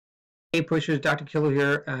Hey Pushers, Dr. Kilo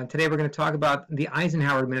here. Today we're going to talk about the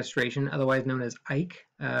Eisenhower administration, otherwise known as Ike,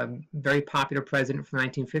 very popular president from the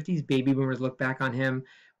 1950s. Baby boomers look back on him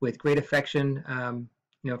with great affection,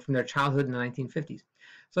 from their childhood in the 1950s.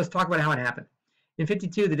 So let's talk about how it happened. In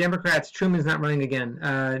 52, the Democrats, Truman's not running again.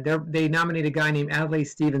 They nominate a guy named Adlai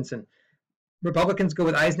Stevenson. Republicans go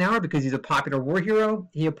with Eisenhower because he's a popular war hero.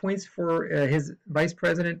 He appoints for his vice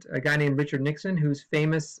president a guy named Richard Nixon, who's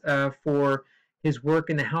famous for his work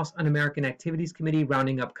in the House Un-American Activities Committee,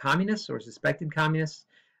 rounding up communists or suspected communists.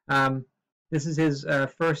 This is his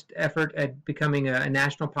first effort at becoming a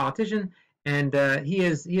national politician, and he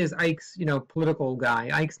is Ike's political guy.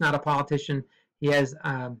 Ike's not a politician. He has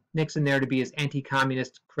Nixon there to be his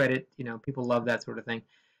anti-communist credit. People love that sort of thing.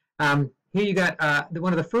 Here you got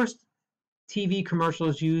one of the first TV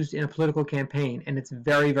commercials used in a political campaign, and it's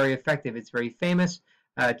very, very effective. It's very famous.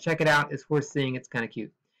 Check it out. It's worth seeing. It's kind of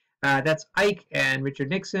cute. That's Ike and Richard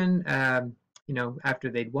Nixon,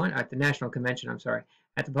 after they'd won at the National Convention,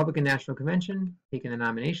 at the Republican National Convention, taking the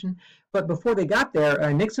nomination. But before they got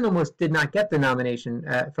there, Nixon almost did not get the nomination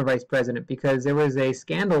for vice president because there was a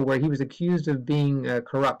scandal where he was accused of being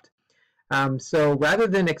corrupt. So rather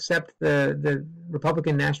than accept the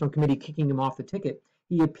Republican National Committee kicking him off the ticket,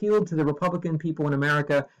 he appealed to the Republican people in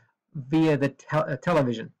America via the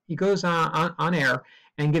television. He goes on air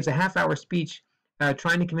and gives a half-hour speech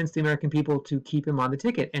trying to convince the American people to keep him on the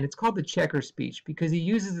ticket. And it's called the Checker speech because he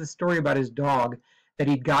uses the story about his dog that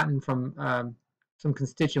he'd gotten from some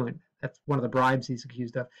constituent. That's one of the bribes he's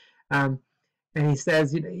accused of. And he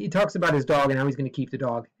says, he talks about his dog and how he's going to keep the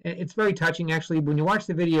dog. It's very touching, actually. When you watch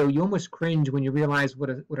the video, you almost cringe when you realize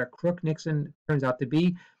what a crook Nixon turns out to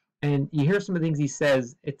be. And you hear some of the things he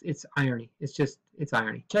says, it's irony. It's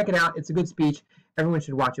irony. Check it out. It's a good speech. Everyone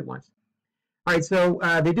should watch it once. All right, so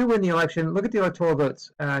they do win the election. Look at the electoral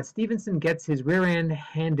votes. Stevenson gets his rear end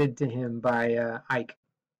handed to him by Ike.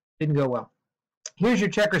 Didn't go well. Here's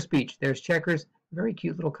your Checker speech. There's Checkers, very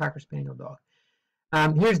cute little Cocker Spaniel dog.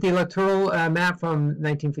 Here's the electoral map from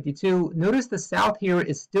 1952. Notice the South here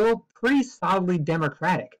is still pretty solidly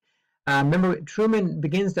Democratic. Remember, Truman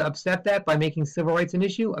begins to upset that by making civil rights an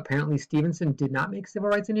issue. Apparently, Stevenson did not make civil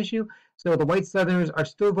rights an issue. So the white Southerners are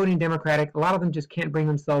still voting Democratic. A lot of them just can't bring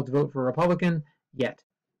themselves to vote for a Republican yet.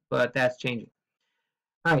 But that's changing.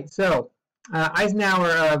 All right, so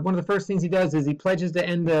Eisenhower, one of the first things he does is he pledges to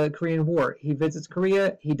end the Korean War. He visits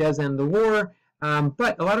Korea. He does end the war.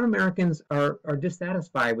 But a lot of Americans are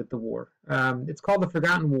dissatisfied with the war. It's called the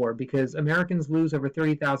Forgotten War because Americans lose over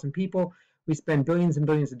 30,000 people. We spend billions and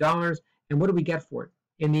billions of dollars, and what do we get for it?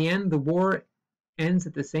 In the end, the war ends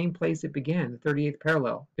at the same place it began, the 38th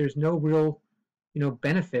parallel. There's no real,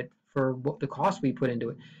 benefit for what the cost we put into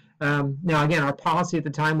it. Now, again, our policy at the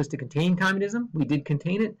time was to contain communism. We did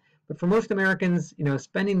contain it, but for most Americans,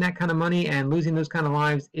 spending that kind of money and losing those kind of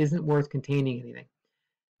lives isn't worth containing anything.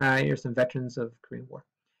 Here's some veterans of the Korean War.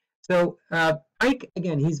 So Ike,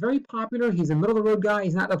 again, he's very popular. He's a middle-of-the-road guy.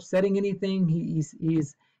 He's not upsetting anything.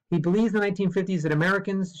 He believes in the 1950s that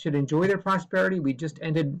Americans should enjoy their prosperity. We just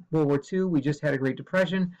ended World War II. We just had a Great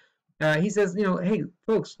Depression. He says, hey,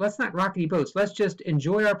 folks, let's not rock any boats. Let's just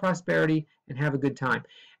enjoy our prosperity and have a good time.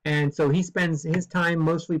 And so he spends his time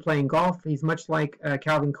mostly playing golf. He's much like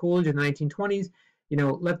Calvin Coolidge in the 1920s.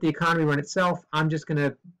 Let the economy run itself. I'm just going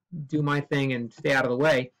to do my thing and stay out of the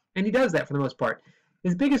way. And he does that for the most part.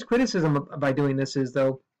 His biggest criticism by doing this is,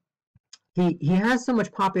 though, he has so much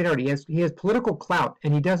popularity. He has political clout,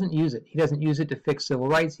 and he doesn't use it. He doesn't use it to fix civil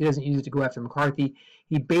rights. He doesn't use it to go after McCarthy.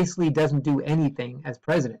 He basically doesn't do anything as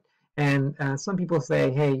president. And some people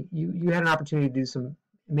say, hey, you had an opportunity to do some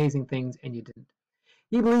amazing things, and you didn't.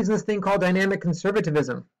 He believes in this thing called dynamic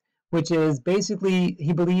conservatism, which is basically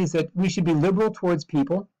he believes that we should be liberal towards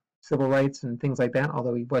people, civil rights and things like that,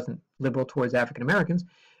 although he wasn't liberal towards African Americans.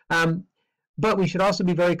 But we should also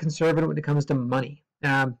be very conservative when it comes to money.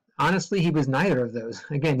 Honestly, he was neither of those.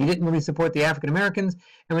 Again, he didn't really support the African Americans,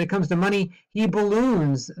 and when it comes to money, he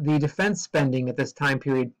balloons the defense spending at this time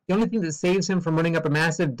period. The only thing that saves him from running up a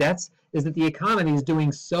massive debts is that the economy is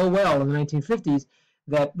doing so well in the 1950s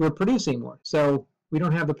that we're producing more. So we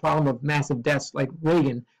don't have the problem of massive debts like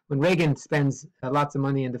Reagan. When Reagan spends lots of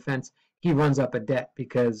money in defense, he runs up a debt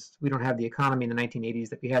because we don't have the economy in the 1980s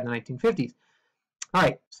that we had in the 1950s. All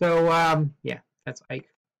right, so yeah, that's Ike.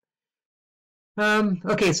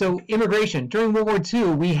 Okay, so immigration. During World War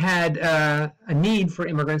II, we had a need for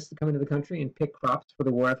immigrants to come into the country and pick crops for the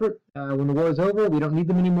war effort. When the war is over, we don't need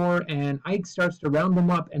them anymore, and Ike starts to round them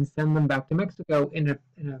up and send them back to Mexico in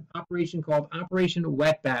an operation called Operation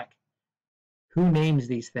Wetback. Who names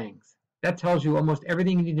these things? That tells you almost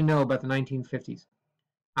everything you need to know about the 1950s.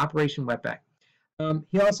 Operation Wetback.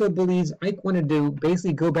 He also believes Ike wanted to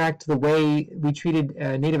basically go back to the way we treated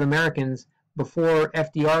Native Americans before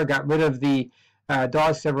FDR got rid of the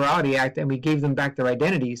Dawes Severalty Act and we gave them back their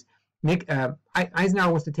identities.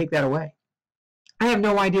 Eisenhower wants to take that away. I have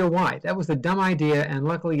no idea why. That was a dumb idea, and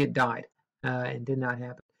luckily it died and did not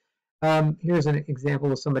happen. Here's an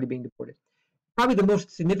example of somebody being deported. Probably the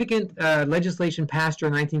most significant legislation passed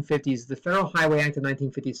during the 1950s, the Federal Highway Act of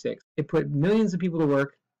 1956. It put millions of people to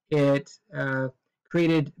work. It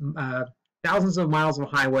created thousands of miles of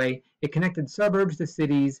highway. It connected suburbs to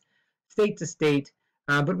cities, state to state,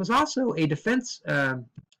 but it was also a defense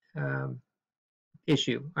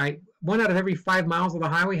issue. Right? 1 out of every 5 miles of the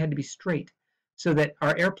highway had to be straight so that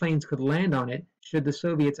our airplanes could land on it should the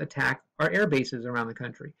Soviets attack our air bases around the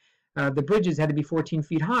country. The bridges had to be 14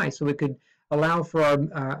 feet high so it could allow for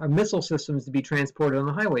our missile systems to be transported on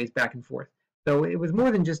the highways back and forth. So it was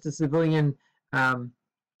more than just a civilian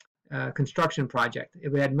construction project.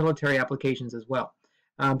 It had military applications as well.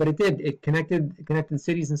 But it did. It connected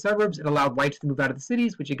cities and suburbs. It allowed whites to move out of the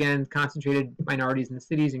cities, which again concentrated minorities in the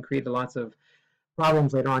cities and created lots of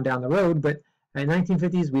problems later on down the road. But in the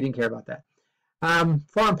 1950s, we didn't care about that.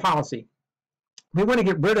 Foreign policy. We want to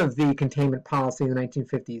get rid of the containment policy in the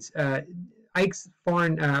 1950s. Ike's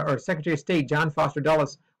foreign or Secretary of State, John Foster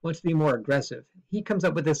Dulles, wants to be more aggressive. He comes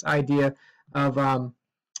up with this idea of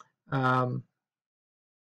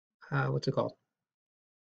what's it called?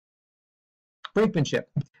 Brinkmanship.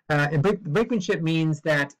 And brinkmanship means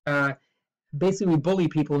that basically we bully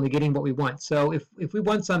people into getting what we want. So if we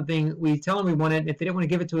want something, we tell them we want it. If they don't want to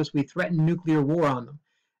give it to us, we threaten nuclear war on them.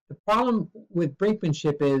 The problem with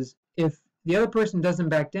brinkmanship is if the other person doesn't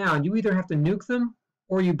back down, you either have to nuke them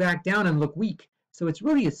or you back down and look weak. So it's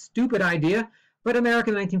really a stupid idea. But America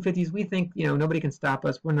in the 1950s, we think, nobody can stop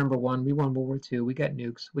us. We're number one. We won World War II. We got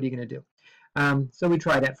nukes. What are you going to do? So we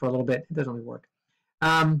tried that for a little bit. It doesn't really work.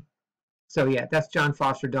 So yeah, that's John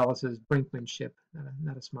Foster Dulles' brinkmanship.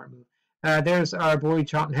 Not a smart move. There's our boy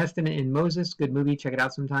Charlton Heston in Moses. Good movie. Check it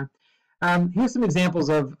out sometime. Here's some examples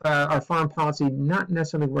of our foreign policy not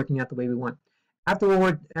necessarily working out the way we want.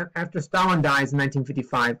 After Stalin dies in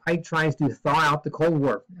 1955, Ike tries to thaw out the Cold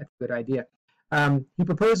War. That's a good idea. He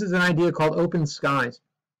proposes an idea called open skies,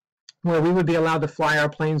 where we would be allowed to fly our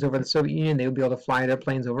planes over the Soviet Union. They would be able to fly their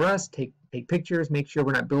planes over us, take pictures, make sure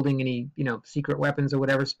we're not building any, secret weapons or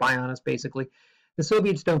whatever, spy on us, basically. The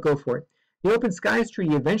Soviets don't go for it. The Open Skies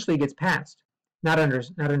Treaty eventually gets passed, not under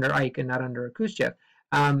Ike and not under Khrushchev.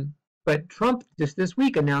 But Trump just this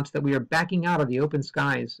week announced that we are backing out of the Open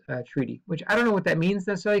Skies Treaty, which I don't know what that means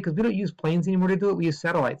necessarily because we don't use planes anymore to do it. We use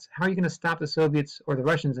satellites. How are you going to stop the Soviets or the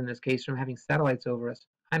Russians in this case from having satellites over us?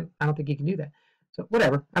 I don't think you can do that. So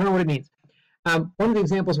whatever. I don't know what it means. One of the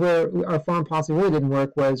examples where our foreign policy really didn't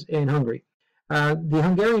work was in Hungary. The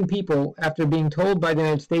Hungarian people, after being told by the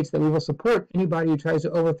United States that we will support anybody who tries to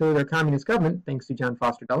overthrow their communist government, thanks to John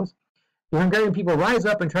Foster Dulles, the Hungarian people rise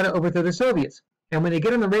up and try to overthrow the Soviets. And when they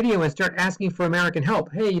get on the radio and start asking for American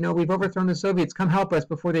help, hey, we've overthrown the Soviets, come help us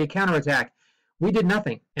before they counterattack. We did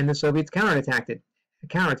nothing, and the Soviets counterattacked.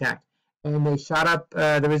 And they shot up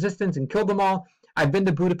the resistance and killed them all. I've been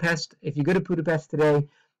to Budapest. If you go to Budapest today,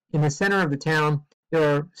 in the center of the town,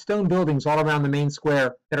 there are stone buildings all around the main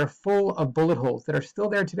square that are full of bullet holes that are still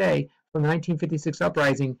there today from the 1956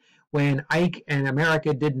 uprising when Ike and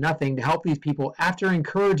America did nothing to help these people after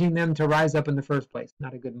encouraging them to rise up in the first place.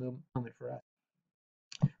 Not a good moment for us.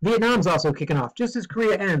 Vietnam's also kicking off, just as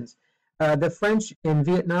Korea ends. The French in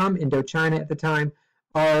Vietnam, Indochina at the time,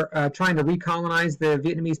 are trying to recolonize the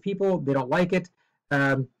Vietnamese people. They don't like it.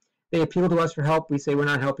 They appeal to us for help. We say, we're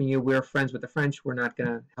not helping you. We're friends with the French. We're not going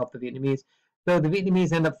to help the Vietnamese. So the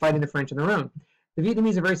Vietnamese end up fighting the French on their own. The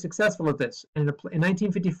Vietnamese are very successful at this. And in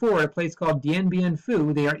 1954, at a place called Dien Bien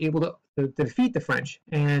Phu, they are able to defeat the French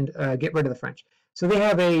and get rid of the French. So they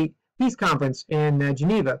have a peace conference in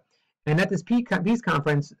Geneva. And at this peace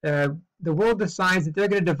conference, the world decides that they're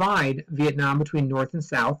going to divide Vietnam between North and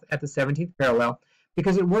South at the 17th parallel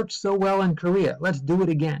because it worked so well in Korea. Let's do it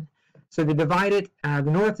again. So they divide it. The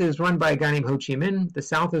North is run by a guy named Ho Chi Minh. The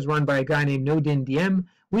South is run by a guy named Ngo Dinh Diem.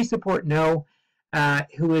 We support Ngo,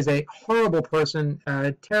 who is a horrible person,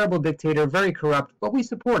 a terrible dictator, very corrupt, but we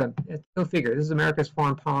support him. Go figure. This is America's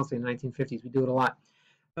foreign policy in the 1950s. We do it a lot.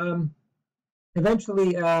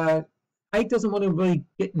 Eventually, Ike doesn't want to really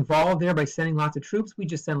get involved there by sending lots of troops. We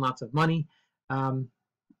just send lots of money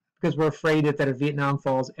because we're afraid that if Vietnam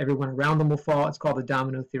falls, everyone around them will fall. It's called the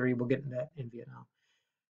domino theory. We'll get into that in Vietnam.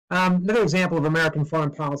 Another example of American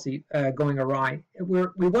foreign policy going awry.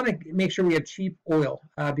 We want to make sure we have cheap oil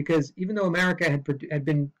because even though America had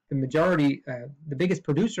been the majority, the biggest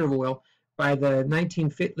producer of oil, by the late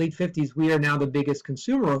 50s, we are now the biggest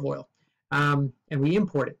consumer of oil, and we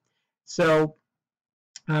import it. So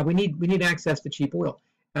we need access to cheap oil.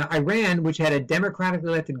 Iran, which had a democratically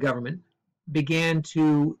elected government, began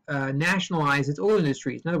to nationalize its oil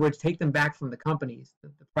industries. In other words, take them back from the companies, the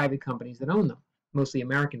private companies that own them, mostly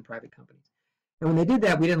American private companies. And when they did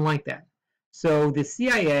that, we didn't like that. So the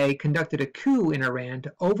CIA conducted a coup in Iran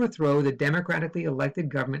to overthrow the democratically elected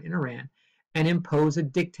government in Iran and impose a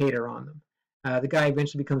dictator on them. The guy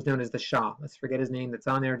eventually becomes known as the Shah. Let's forget his name that's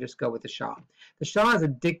on there, just go with the Shah. The Shah is a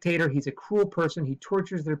dictator. He's a cruel person. He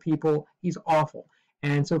tortures their people. He's awful.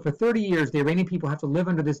 And so for 30 years, the Iranian people have to live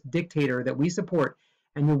under this dictator that we support.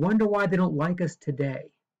 And you wonder why they don't like us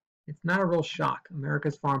today. It's not a real shock.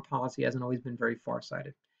 America's foreign policy hasn't always been very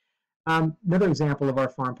farsighted. Another example of our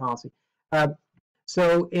foreign policy.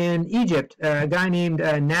 So in Egypt, a guy named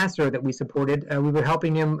Nasser that we supported, we were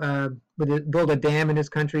helping him build a dam in his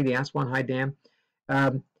country, the Aswan High Dam.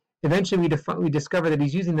 Eventually, we discovered that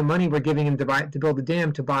he's using the money we're giving him to build the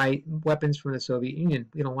dam to buy weapons from the Soviet Union.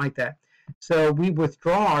 We don't like that. So we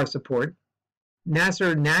withdraw our support.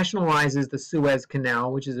 Nasser nationalizes the Suez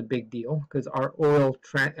Canal, which is a big deal because our oil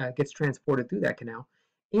gets transported through that canal.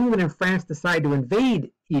 England and France decide to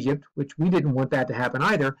invade Egypt, which we didn't want that to happen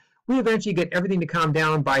either. We eventually get everything to calm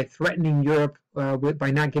down by threatening Europe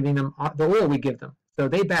by not giving them the oil we give them. So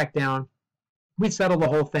they back down. We settle the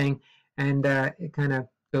whole thing, and it kind of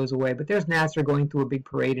goes away. But there's Nasser going through a big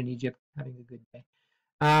parade in Egypt, having a good day.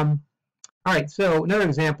 All right, so another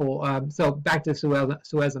example. So back to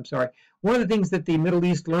Suez, I'm sorry. One of the things that the Middle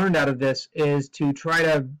East learned out of this is to try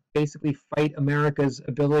to basically fight America's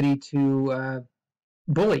ability to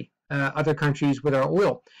bully other countries with our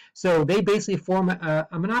oil. So they basically form a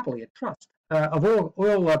monopoly, a trust of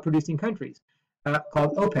oil producing countries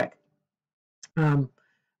called OPEC.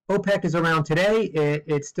 OPEC is around today.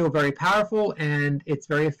 It's still very powerful, and it's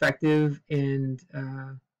very effective in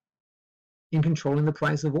controlling the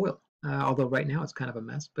price of oil. Although right now it's kind of a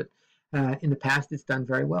mess, but in the past it's done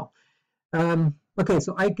very well. Okay,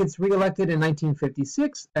 so Ike gets reelected in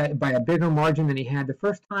 1956 by a bigger margin than he had the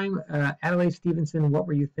first time. Adlai Stevenson, what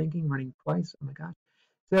were you thinking? Running twice? Oh my gosh.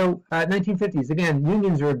 So 1950s, again,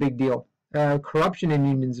 unions are a big deal. Corruption in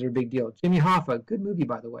unions are a big deal. Jimmy Hoffa, good movie,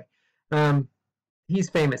 by the way. He's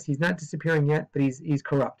famous. He's not disappearing yet, but he's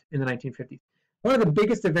corrupt in the 1950s. One of the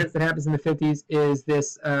biggest events that happens in the 50s is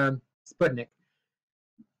this Sputnik.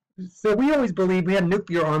 So we always believed we had a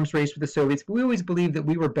nuclear arms race with the Soviets, but we always believed that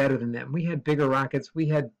we were better than them. We had bigger rockets, we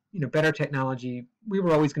had better technology. We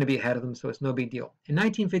were always going to be ahead of them, so it's no big deal. In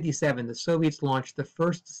 1957, the Soviets launched the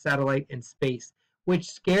first satellite in space,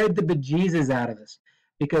 which scared the bejesus out of us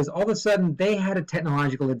because all of a sudden they had a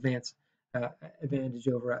technological advantage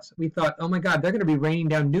over us. We thought, oh my God, they're going to be raining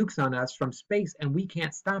down nukes on us from space, and we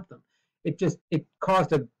can't stop them. It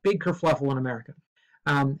caused a big kerfluffle in America.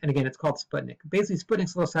 And again, it's called Sputnik. Basically,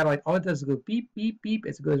 Sputnik's a little satellite. All it does is go beep, beep, beep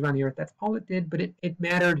as it goes around the Earth. That's all it did, but it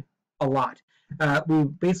mattered a lot. We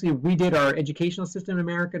basically redid our educational system in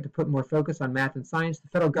America to put more focus on math and science. The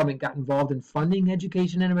federal government got involved in funding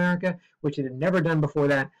education in America, which it had never done before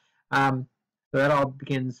that. So that all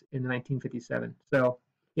begins in 1957. So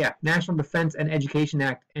yeah, National Defense and Education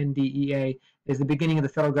Act, NDEA, is the beginning of the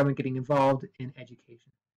federal government getting involved in education.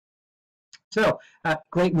 So,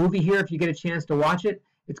 great movie here if you get a chance to watch it.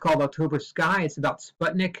 It's called October Sky. It's about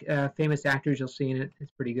Sputnik, famous actors you'll see in it.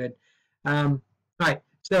 It's pretty good. All right,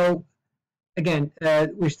 so again,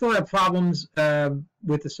 we still have problems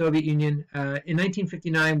with the Soviet Union. In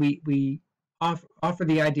 1959, we offered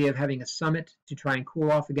the idea of having a summit to try and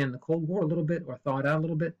cool off again the Cold War a little bit or thaw it out a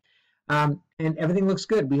little bit. And everything looks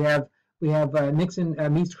good. We have Nixon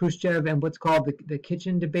meets Khrushchev and what's called the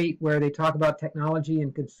kitchen debate, where they talk about technology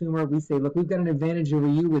and consumer. We say, look, we've got an advantage over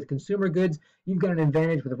you with consumer goods. You've got an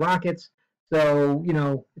advantage with rockets. So,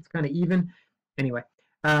 it's kind of even. Anyway,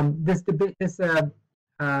 this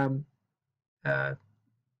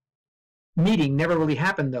meeting never really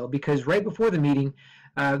happened, though, because right before the meeting,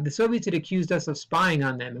 the Soviets had accused us of spying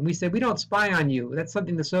on them. And we said, we don't spy on you. That's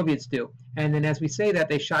something the Soviets do. And then as we say that,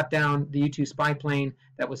 they shot down the U-2 spy plane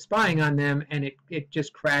that was spying on them, and it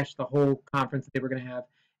just crashed the whole conference that they were going to have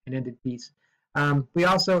and ended peace. We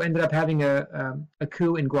also ended up having a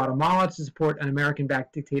coup in Guatemala to support an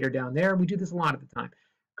American-backed dictator down there. We do this a lot at the time.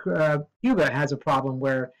 Cuba has a problem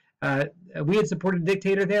where we had supported a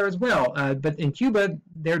dictator there as well. But in Cuba,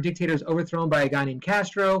 their dictator is overthrown by a guy named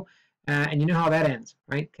Castro. And you know how that ends,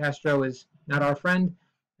 right? Castro is not our friend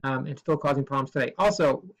and still causing problems today.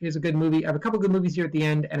 Also, here's a good movie. I have a couple good movies here at the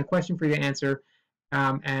end and a question for you to answer.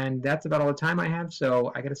 And that's about all the time I have.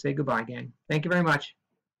 So I got to say goodbye, gang. Thank you very much.